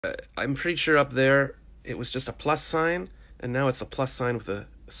I'm pretty sure up there it was just a plus sign, and now it's a plus sign with a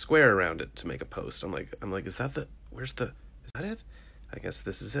square around it to make a post. I'm like, is that it? I guess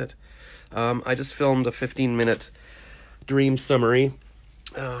this is it. I just filmed a 15-minute dream summary,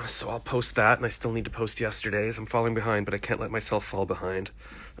 so I'll post that, and I still need to post yesterday's. I'm falling behind, but I can't let myself fall behind.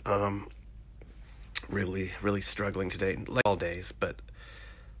 Really, really struggling today, like all days, but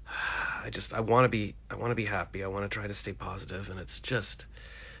I want to be happy. I want to try to stay positive, and it's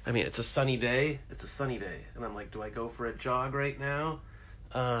a sunny day. And I'm like, do I go for a jog right now?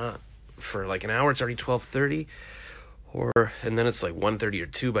 For like an hour? It's already 12:30, and then it's like 1:30 or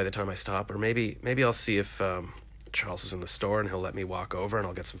 2 by the time I stop, or maybe I'll see if Charles is in the store and he'll let me walk over and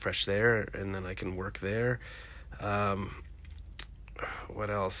I'll get some fresh there, and then I can work there. What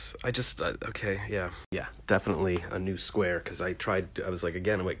else? Yeah, definitely a new square, because I was like,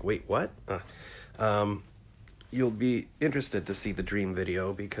 again, I'm like, wait, what? You'll be interested to see the dream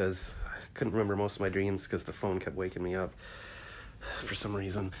video, because I couldn't remember most of my dreams because the phone kept waking me up for some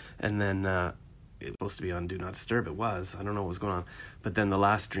reason. And then it was supposed to be on Do Not Disturb. It was. I don't know what was going on. But then the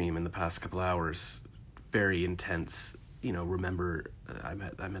last dream in the past couple hours, very intense. Remember, I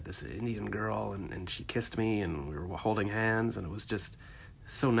met this Indian girl, and she kissed me, and we were holding hands, and it was just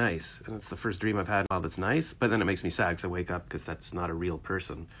so nice. And it's the first dream I've had in a while that's nice, but then it makes me sad because I wake up because that's not a real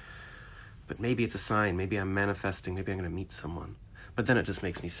person. But maybe it's a sign. Maybe I'm manifesting. Maybe I'm going to meet someone. But then it just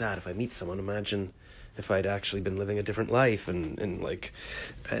makes me sad if I meet someone. Imagine if I'd actually been living a different life, and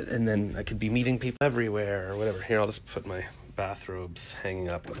then I could be meeting people everywhere or whatever. Here, I'll just put my bathrobes hanging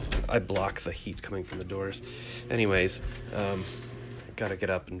up. I block the heat coming from the doors. Anyways, gotta get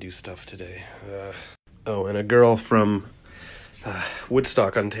up and do stuff today. And a girl from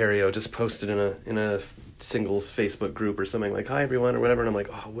Woodstock, Ontario, just posted in a singles Facebook group or something, like, hi everyone, or whatever, and I'm like,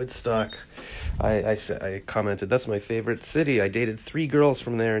 oh, Woodstock. I commented, that's my favorite city. I dated 3 girls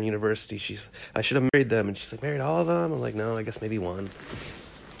from there in university. I should have married them. And she's like, married all of them? I'm like, no, I guess maybe one.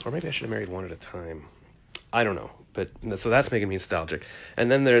 Or maybe I should have married one at a time. I don't know. But so that's making me nostalgic.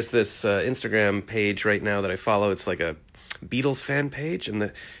 And then there's this Instagram page right now that I follow. It's like a Beatles fan page, and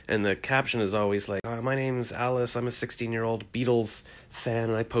the caption is always like, my name's Alice. I'm a 16-year-old Beatles fan,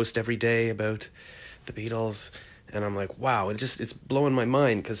 and I post every day about the Beatles. And I'm like, wow, it's blowing my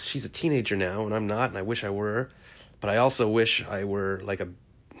mind, because she's a teenager now, and I'm not, and I wish I were. But I also wish I were like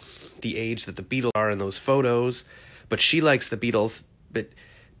the age that the Beatles are in those photos. But she likes the Beatles, but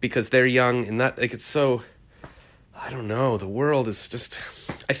because they're young, and that, like, it's so, I don't know, the world is just,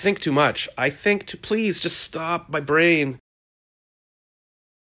 I think too much. Please just stop my brain.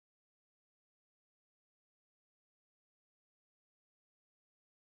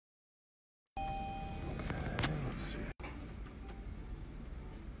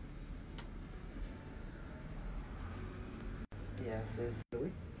 Yes, it's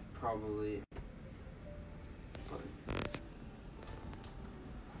probably. Well,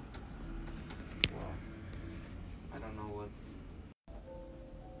 I don't know what's.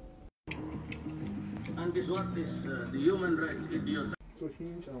 And this what is the human rights idiot. So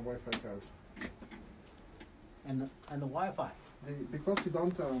hinge and Wi-Fi card. And the Wi-Fi. Because you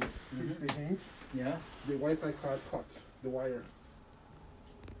don't fix the hinge, Yeah. the Wi-Fi card cuts the wire.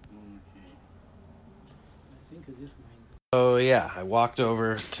 Okay. I think this means. Oh yeah, I walked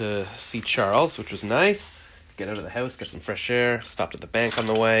over to see Charles, which was nice. Get out of the house, get some fresh air, stopped at the bank on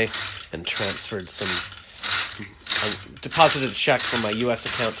the way, and transferred I deposited a check from my US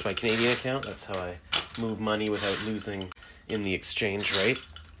account to my Canadian account. That's how I move money without losing in the exchange rate.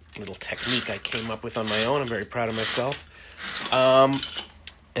 Little technique I came up with on my own. I'm very proud of myself.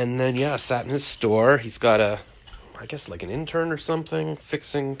 And then, sat in his store. He's got I guess like an intern or something,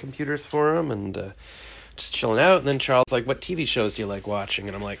 fixing computers for him, and just chilling out. And then Charles like, what TV shows do you like watching?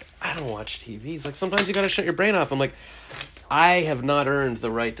 And I'm like, I don't watch TV. He's like, sometimes you gotta shut your brain off. I'm like, I have not earned the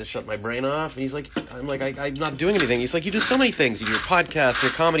right to shut my brain off. And he's like, I'm not doing anything. He's like, you do so many things. You do your podcast,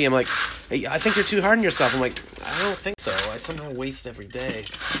 your comedy. I'm like, hey, I think you're too hard on yourself. I'm like, I don't think so. I somehow waste every day.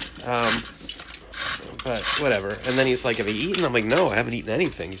 But whatever. And then he's like, have you eaten? I'm like, no, I haven't eaten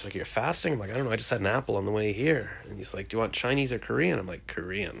anything. He's like, you're fasting? I'm like, I don't know. I just had an apple on the way here. And he's like, do you want Chinese or Korean? I'm like,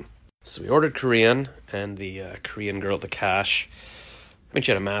 Korean. So we ordered Korean, and the Korean girl at the cash, I mean,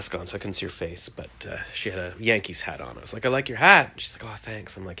 she had a mask on, so I couldn't see her face, but she had a Yankees hat on. I was like, I like your hat. She's like, oh,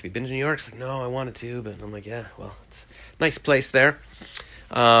 thanks. I'm like, have you been to New York? She's like, no, I wanted to, but I'm like, yeah, well, it's a nice place there.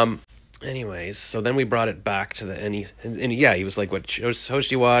 Anyways, so then we brought it back to and he was like, what shows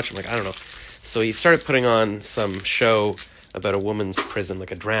do you watch? I'm like, I don't know. So he started putting on some show about a woman's prison,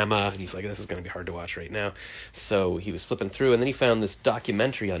 like a drama, and he's like, this is going to be hard to watch right now. So he was flipping through, and then he found this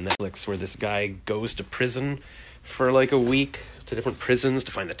documentary on Netflix where this guy goes to prison for like a week to different prisons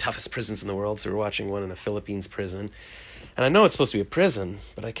to find the toughest prisons in the world. So we were watching one in a Philippines prison. And I know it's supposed to be a prison,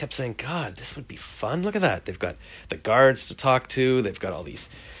 but I kept saying, God, this would be fun. Look at that. They've got the guards to talk to. They've got all these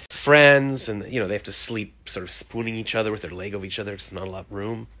friends, and, you know, they have to sleep sort of spooning each other with their leg over each other because there's not a lot of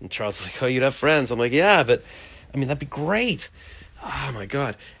room. And Charles is like, oh, you'd have friends. I'm like, yeah, but, I mean, that'd be great. Oh, my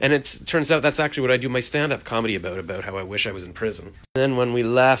God. And it turns out that's actually what I do my stand-up comedy about how I wish I was in prison. Then when we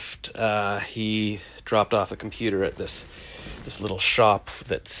left, he dropped off a computer at this little shop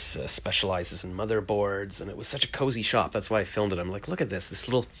that specializes in motherboards, and it was such a cozy shop. That's why I filmed it. I'm like, look at this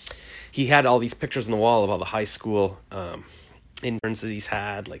little... He had all these pictures on the wall of all the high school interns that he's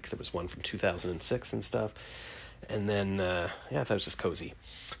had. Like, there was one from 2006 and stuff. And then, I thought it was just cozy.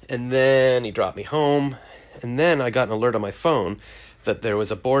 And then he dropped me home, and then I got an alert on my phone that there was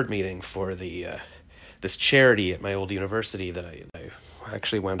a board meeting for the this charity at my old university that I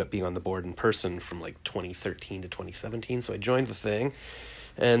actually wound up being on the board in person from like 2013 to 2017. So I joined the thing.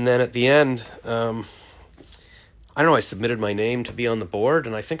 And then at the end, I don't know, I submitted my name to be on the board,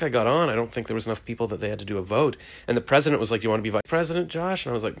 and I think I got on. I don't think there was enough people that they had to do a vote. And the president was like, do you want to be vice president, Josh?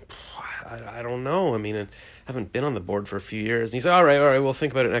 And I was like, I don't know. I mean, I haven't been on the board for a few years. And he said, all right, we'll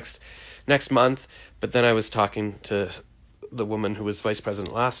think about it next month. But then I was talking to the woman who was vice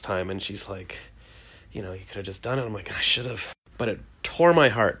president last time, and she's like, you know, you could have just done it. I'm like, I should have. But it tore my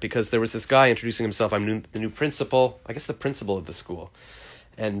heart because there was this guy introducing himself. I'm the new principal, I guess the principal of the school.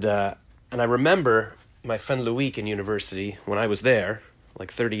 And I remember my friend Loic in university, when I was there,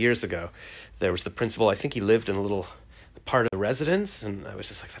 like 30 years ago, there was the principal. I think he lived in a little part of the residence, and I was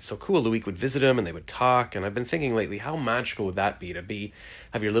just like, that's so cool. Loic would visit him, and they would talk. And I've been thinking lately, how magical would that be to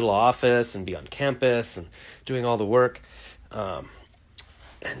have your little office and be on campus and doing all the work.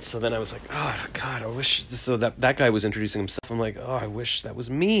 And so then I was like, oh, God, I wish... So that guy was introducing himself. I'm like, oh, I wish that was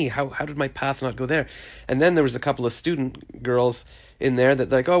me. How did my path not go there? And then there was a couple of student girls in there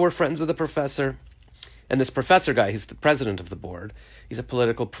that like, oh, we're friends of the professor. And this professor guy, he's the president of the board. He's a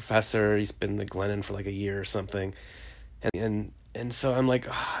political professor. He's been at Glennon for like a year or something. And so I'm like,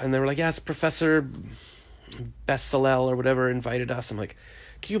 oh, and they were like, yes, Professor Bessalel or whatever invited us. I'm like,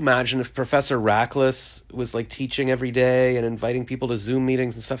 can you imagine if Professor Rackless was like teaching every day and inviting people to Zoom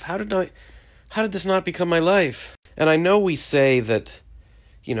meetings and stuff? How did this not become my life? And I know we say that,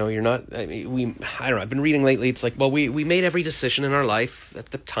 you know, you're not, I don't know, I've been reading lately, it's like, well, we made every decision in our life at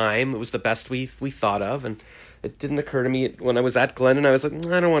the time. It was the best we thought of. And it didn't occur to me when I was at Glennon, I was like,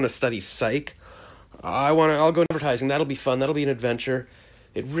 I don't want to study psych. I'll go into advertising. That'll be fun. That'll be an adventure.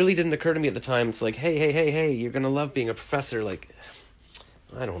 It really didn't occur to me at the time. It's like, hey, you're going to love being a professor. Like,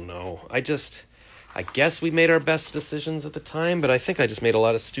 I don't know. I guess we made our best decisions at the time, but I think I just made a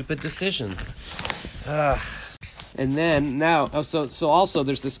lot of stupid decisions. And then now, so also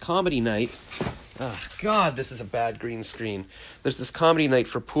there's this comedy night. Oh, God, this is a bad green screen. There's this comedy night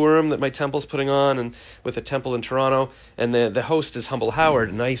for Purim that my temple's putting on, and with a temple in Toronto, and the host is Humble Howard,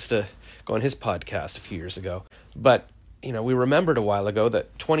 and I used to go on his podcast a few years ago. But, you know, we remembered a while ago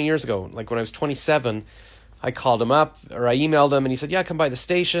that 20 years ago, like when I was 27, I called him up, or I emailed him, and he said, yeah, come by the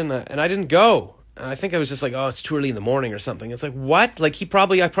station, and I didn't go. And I think I was just like, oh, it's too early in the morning or something. It's like, what? Like, I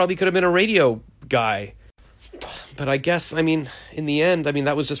probably could have been a radio guy. But I guess, I mean, in the end, I mean,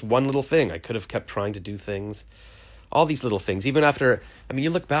 that was just one little thing. I could have kept trying to do things, all these little things. Even after, I mean, you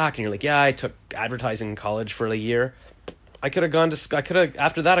look back and you're like, yeah, I took advertising in college for a year. After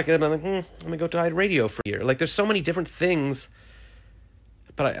that, I could have been like, I'm going to go to radio for a year. Like, there's so many different things.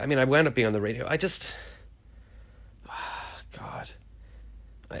 But I mean, I wound up being on the radio. God.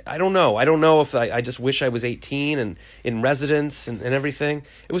 I don't know. I don't know if I just wish I was 18 and in residence and everything.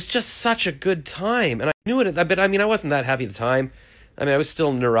 It was just such a good time. And I knew it, but I mean, I wasn't that happy at the time. I mean, I was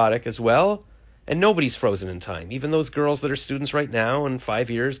still neurotic as well. And nobody's frozen in time. Even those girls that are students right now, in 5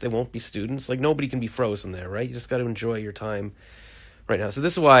 years, they won't be students. Like, nobody can be frozen there, right? You just got to enjoy your time right now. So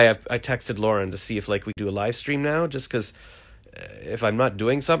this is why I texted Lauren to see if, like, we do a live stream now, just because if I'm not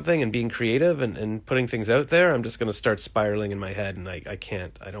doing something and being creative and putting things out there, I'm just going to start spiraling in my head, and I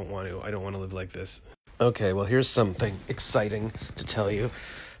can't. I don't want to live like this. Okay, well, here's something exciting to tell you.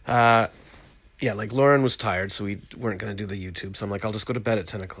 Yeah, like Lauren was tired, so we weren't going to do the YouTube. So I'm like, I'll just go to bed at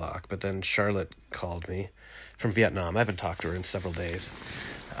 10 o'clock. But then Charlotte called me from Vietnam. I haven't talked to her in several days.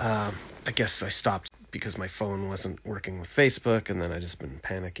 I guess I stopped because my phone wasn't working with Facebook, and then I just been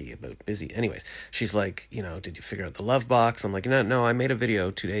panicky about busy. Anyways, she's like, you know, did you figure out the love box? I'm like, no, I made a video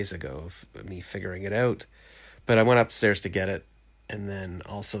 2 days ago of me figuring it out. But I went upstairs to get it, and then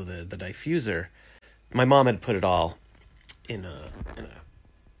also the diffuser. My mom had put it all in a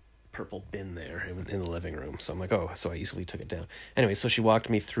purple bin there in the living room. So I'm like, oh, so I easily took it down. Anyway, so she walked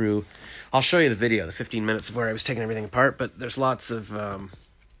me through. I'll show you the video, the 15 minutes of where I was taking everything apart, but there's lots of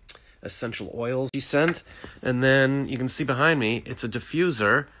essential oils she sent. And then you can see behind me, it's a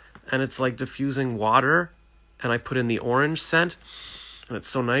diffuser, and it's like diffusing water, and I put in the orange scent, and it's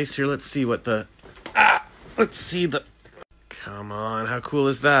so nice. Here, let's see what let's see the, come on, how cool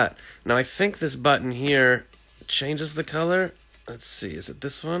is that? Now, I think this button here changes the color. Let's see, is it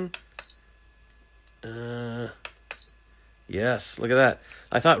this one? Yes, look at that.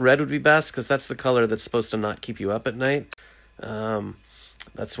 I thought red would be best because that's the color that's supposed to not keep you up at night.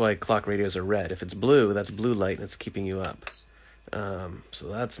 That's why clock radios are red. If it's blue, that's blue light and it's keeping you up. So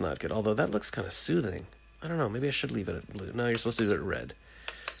that's not good. Although that looks kind of soothing. I don't know, maybe I should leave it at blue. No, you're supposed to do it at red.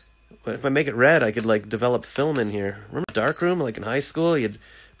 But if I make it red, I could like develop film in here. Remember Darkroom? Like in high school, you'd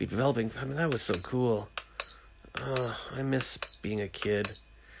be developing. I mean, that was so cool. Oh, I miss being a kid.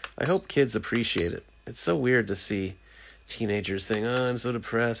 I hope kids appreciate it. It's so weird to see teenagers saying, oh, I'm so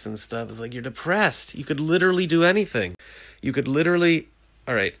depressed and stuff. It's like, you're depressed. You could literally do anything. You could literally...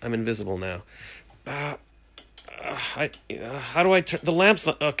 All right, I'm invisible now. How do I turn... The lamp's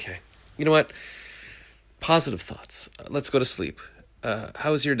not... Okay. You know what? Positive thoughts. Let's go to sleep.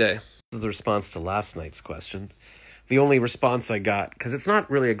 How was your day? This is the response to last night's question. The only response I got, because it's not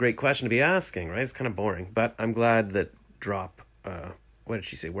really a great question to be asking, right? It's kind of boring, but I'm glad that Drop, what did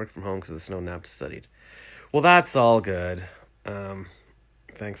she say? Worked from home because of the snow, napped, studied. Well, that's all good.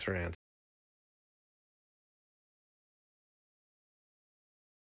 Thanks for answering.